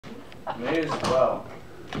May as well.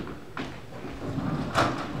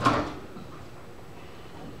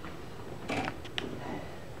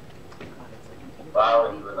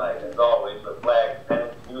 Flowers through the night, as always, with flags,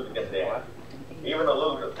 pennants, music, and dance. Even the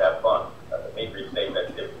losers have fun at the Patriot State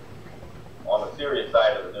activity. On the serious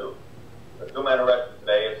side of the news, the 2 men arrested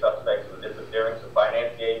today as suspects in the disappearance of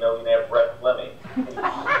financier millionaire Brett Fleming. His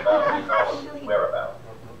whereabouts.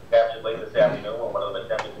 Captured late this afternoon when one of them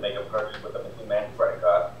attempted to make a purchase with a missing man's credit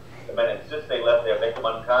card. The men insist they left their victim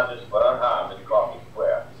unconscious but unharmed in Coffee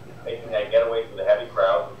Square, making their getaway through the heavy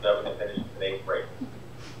crowds observing the finish of today's race.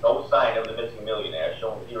 No sign of the missing millionaire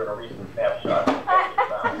shown here in a recent snapshot.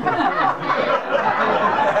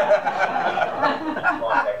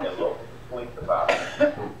 Contact their local police department.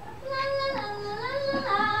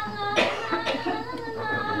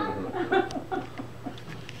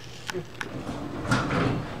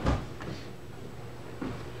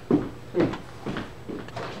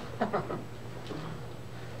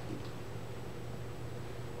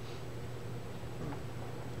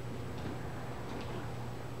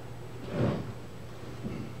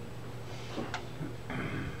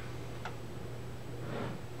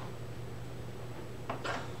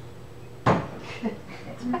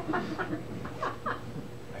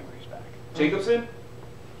 Jacobson?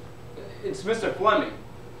 It's Mr. Fleming.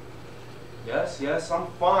 Yes, I'm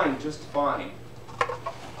fine, just fine.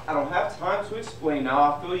 I don't have time to explain now.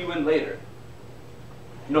 I'll fill you in later.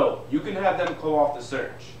 No, you can have them call off the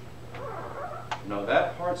search. No,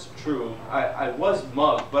 that part's true. I was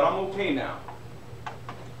mugged, but I'm okay now.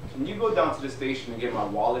 Can you go down to the station and get my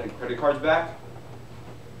wallet and credit cards back?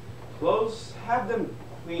 Clothes, have them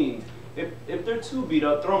cleaned. If they're too beat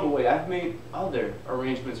up, throw them away. I've made other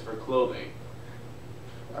arrangements for clothing.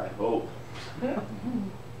 I hope.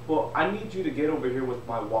 Well, I need you to get over here with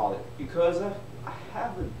my wallet because I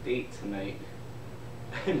have a date tonight.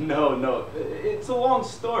 No, it's a long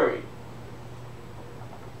story.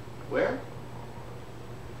 Where?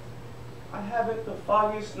 I haven't the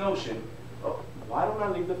foggiest notion. Oh, why don't I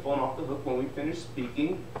leave the phone off the hook when we finish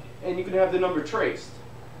speaking and you can have the number traced?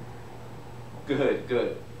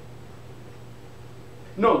 Good.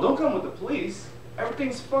 No, don't come with the police.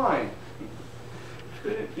 Everything's fine.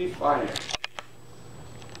 Couldn't be finer.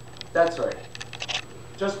 That's right.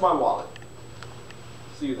 Just my wallet.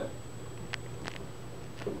 See you then.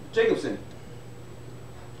 Jacobson,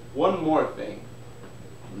 one more thing.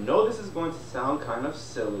 I know this is going to sound kind of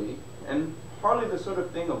silly and hardly the sort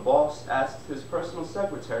of thing a boss asks his personal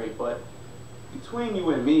secretary, but between you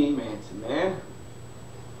and me, man to man,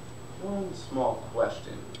 one small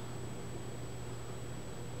question.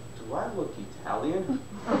 Do I look Italian?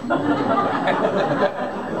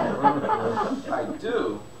 I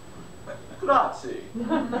do. Grazie.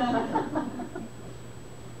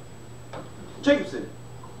 Jacobson,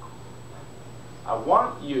 I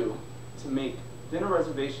want you to make dinner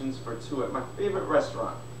reservations for 2 at my favorite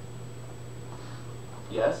restaurant.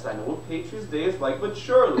 Yes, I know what Patriots Day is like, but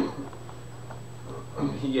surely.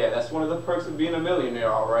 Yeah, that's one of the perks of being a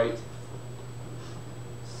millionaire, all right.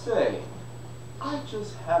 Say, I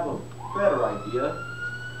just have a better idea.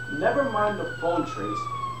 Never mind the phone trace.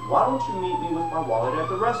 Why don't you meet me with my wallet at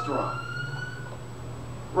the restaurant?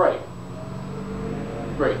 Right.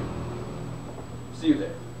 Great. See you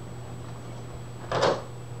there.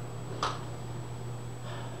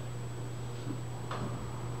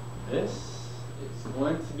 This is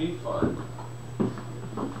going to be fun.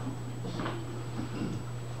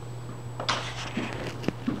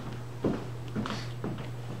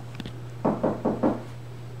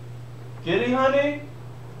 Giddy, honey?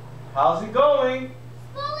 How's it going?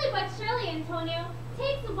 Slowly but surely, Antonio.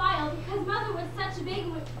 Takes a while because Mother was such a big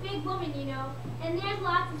woman, you know, and there's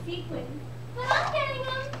lots of sequins. But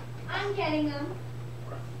I'm getting them.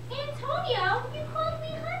 Antonio, you called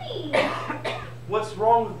me honey. What's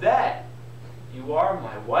wrong with that? You are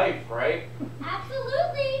my wife, right?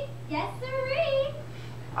 Absolutely. Yes, sirree.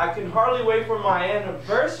 I can hardly wait for my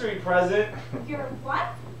anniversary present. Your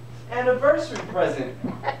what? Anniversary present.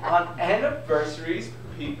 On anniversaries,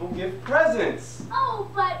 people give presents. Oh,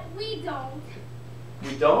 but we don't.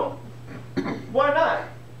 We don't? Why not?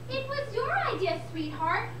 It was your idea,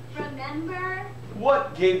 sweetheart. Remember?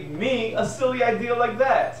 What gave me a silly idea like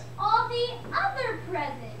that? All the other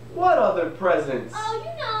presents. What other presents? Oh,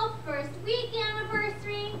 you know, first week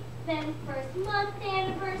anniversary, then first month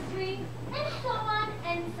anniversary, and so on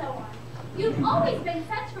and so on. You've always been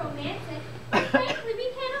such romantic, but frankly, we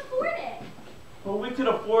can't afford it. Well, we could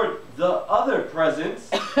afford the other presents.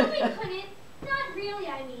 We couldn't. Not really,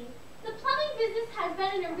 I mean. The plumbing business has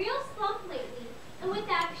been in a real slump lately, and with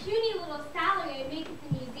that puny little salary I make at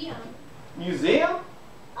the museum. Museum?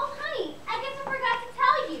 Oh, honey,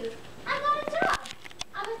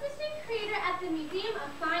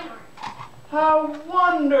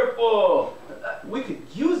 wonderful! We could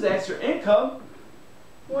use the extra income.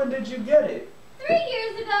 When did you get it? 3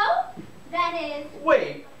 years ago, that is.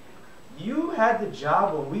 Wait, you had the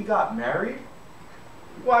job when we got married?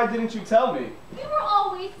 Why didn't you tell me? You were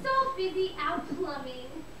always so busy out plumbing.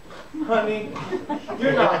 Honey,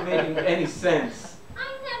 you're not making any sense. I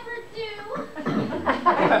never do.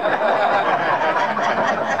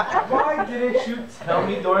 Why didn't you tell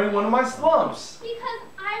me during one of my slumps? Because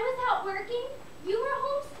I was out working, you were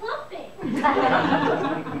home slumping.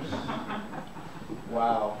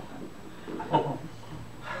 Wow.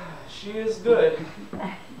 She is good.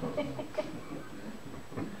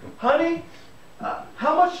 Honey,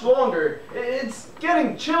 how much longer? It's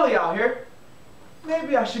getting chilly out here.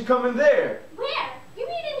 Maybe I should come in there. Where? You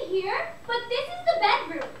mean in here? But this is the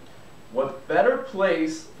bedroom. What better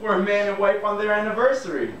place for a man and wife on their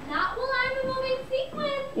anniversary? Not while I'm removing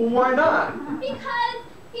sequins. Why not? Because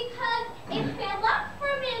it's bad luck for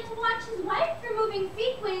a man to watch his wife removing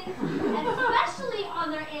sequins, especially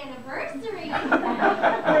on their anniversary.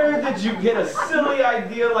 Where did you get a silly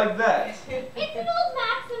idea like that? It's an old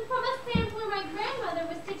maxim from a sampler my grandmother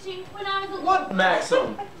was stitching when I was a little What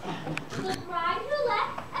maxim? The bride who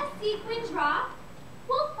lets a sequin drop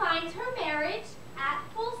will find her marriage at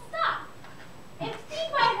full stop. If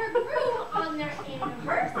seen by her groom on their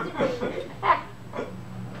anniversary,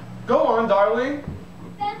 Go on, darling.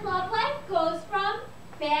 then love life goes from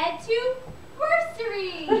bad to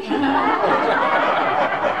bursary.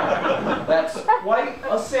 That's quite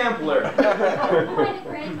a sampler. Quite a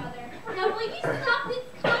grandmother. Now will you stop this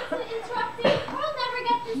constant interrupting, or I'll never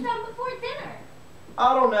get this done before dinner.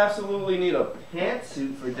 I don't absolutely need a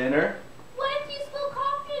pantsuit for dinner. What if you spill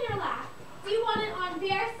coffee in your lap? Do you want it on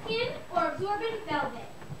bare skin or absorbent velvet?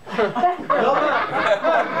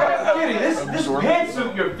 Giddy, this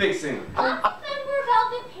pantsuit you're fixing. Let's remember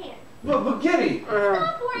velvet pants. But Giddy,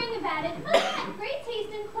 Stop worrying about it. Mother had great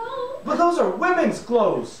taste in clothes. but those are women's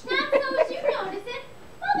clothes. Not so as you notice it.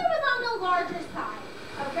 Mother was on the larger side.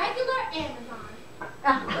 A regular Amazon.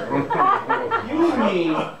 You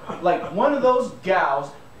mean like one of those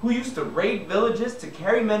gals who used to raid villages to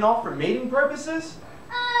carry men off for mating purposes?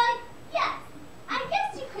 Yes. I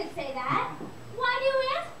guess you could say that. Why do you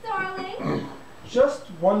ask, darling?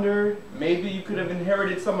 Just wondered, maybe you could have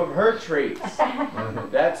inherited some of her traits.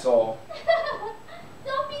 That's all.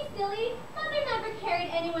 Don't be silly. Mother never carried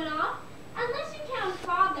anyone off. Unless you count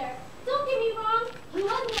father. Don't get me wrong, he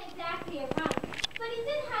wasn't exactly a runt. But he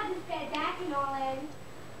did have his bad back and all in.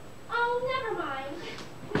 Oh, never mind.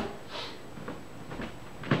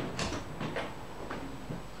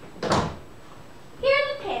 Here are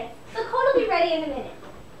the pants. The coat will be ready in a minute.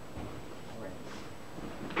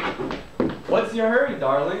 What's your hurry,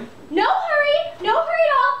 darling? No hurry. No hurry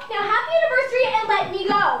at all. Now, happy anniversary and let me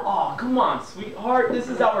go. Oh, come on, sweetheart. This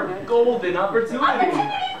is our golden opportunity.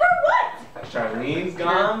 Opportunity for what? Charlene's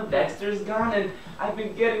gone, Dexter's gone, and I've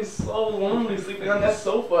been getting so lonely sleeping on that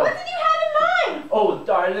sofa. What did you have in mind? Oh,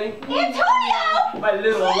 darling. Antonio! My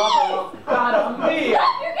little lover, cara mia.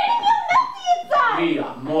 Stop, you're getting all messy inside! Mi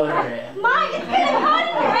amore. Mine, it's getting hot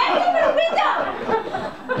in here. Open the window!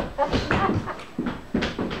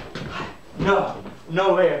 No,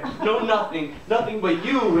 no air, no nothing. Nothing but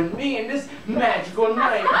you and me and this magical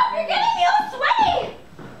night. Stop, you're getting me all sweaty!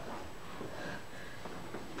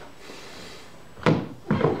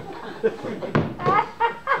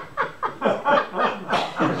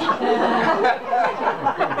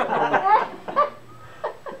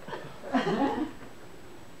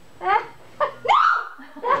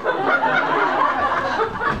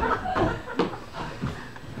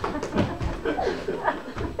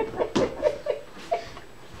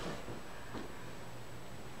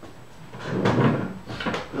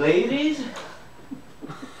 Ladies,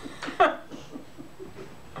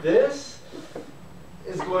 this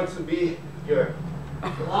is going to be your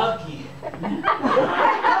lucky. Come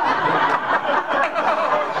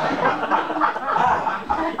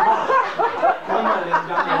on, let's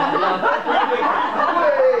go.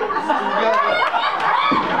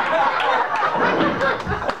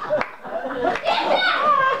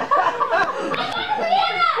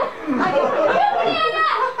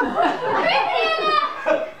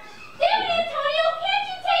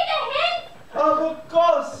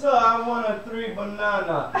 I want a 3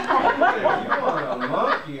 banana. You want a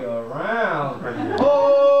monkey around. Oh!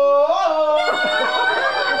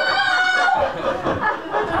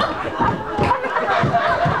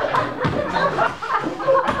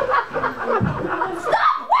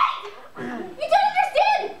 Stop! Wait! You don't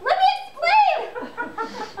understand! Let me explain!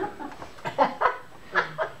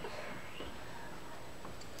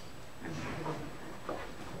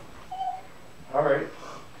 All right.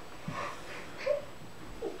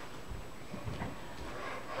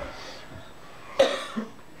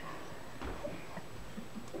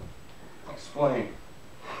 explain.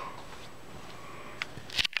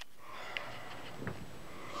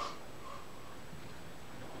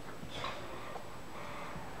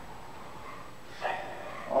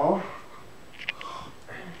 Oh.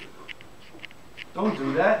 Don't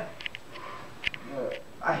do that.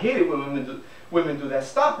 I hate it when women do that.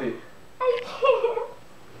 Stop it.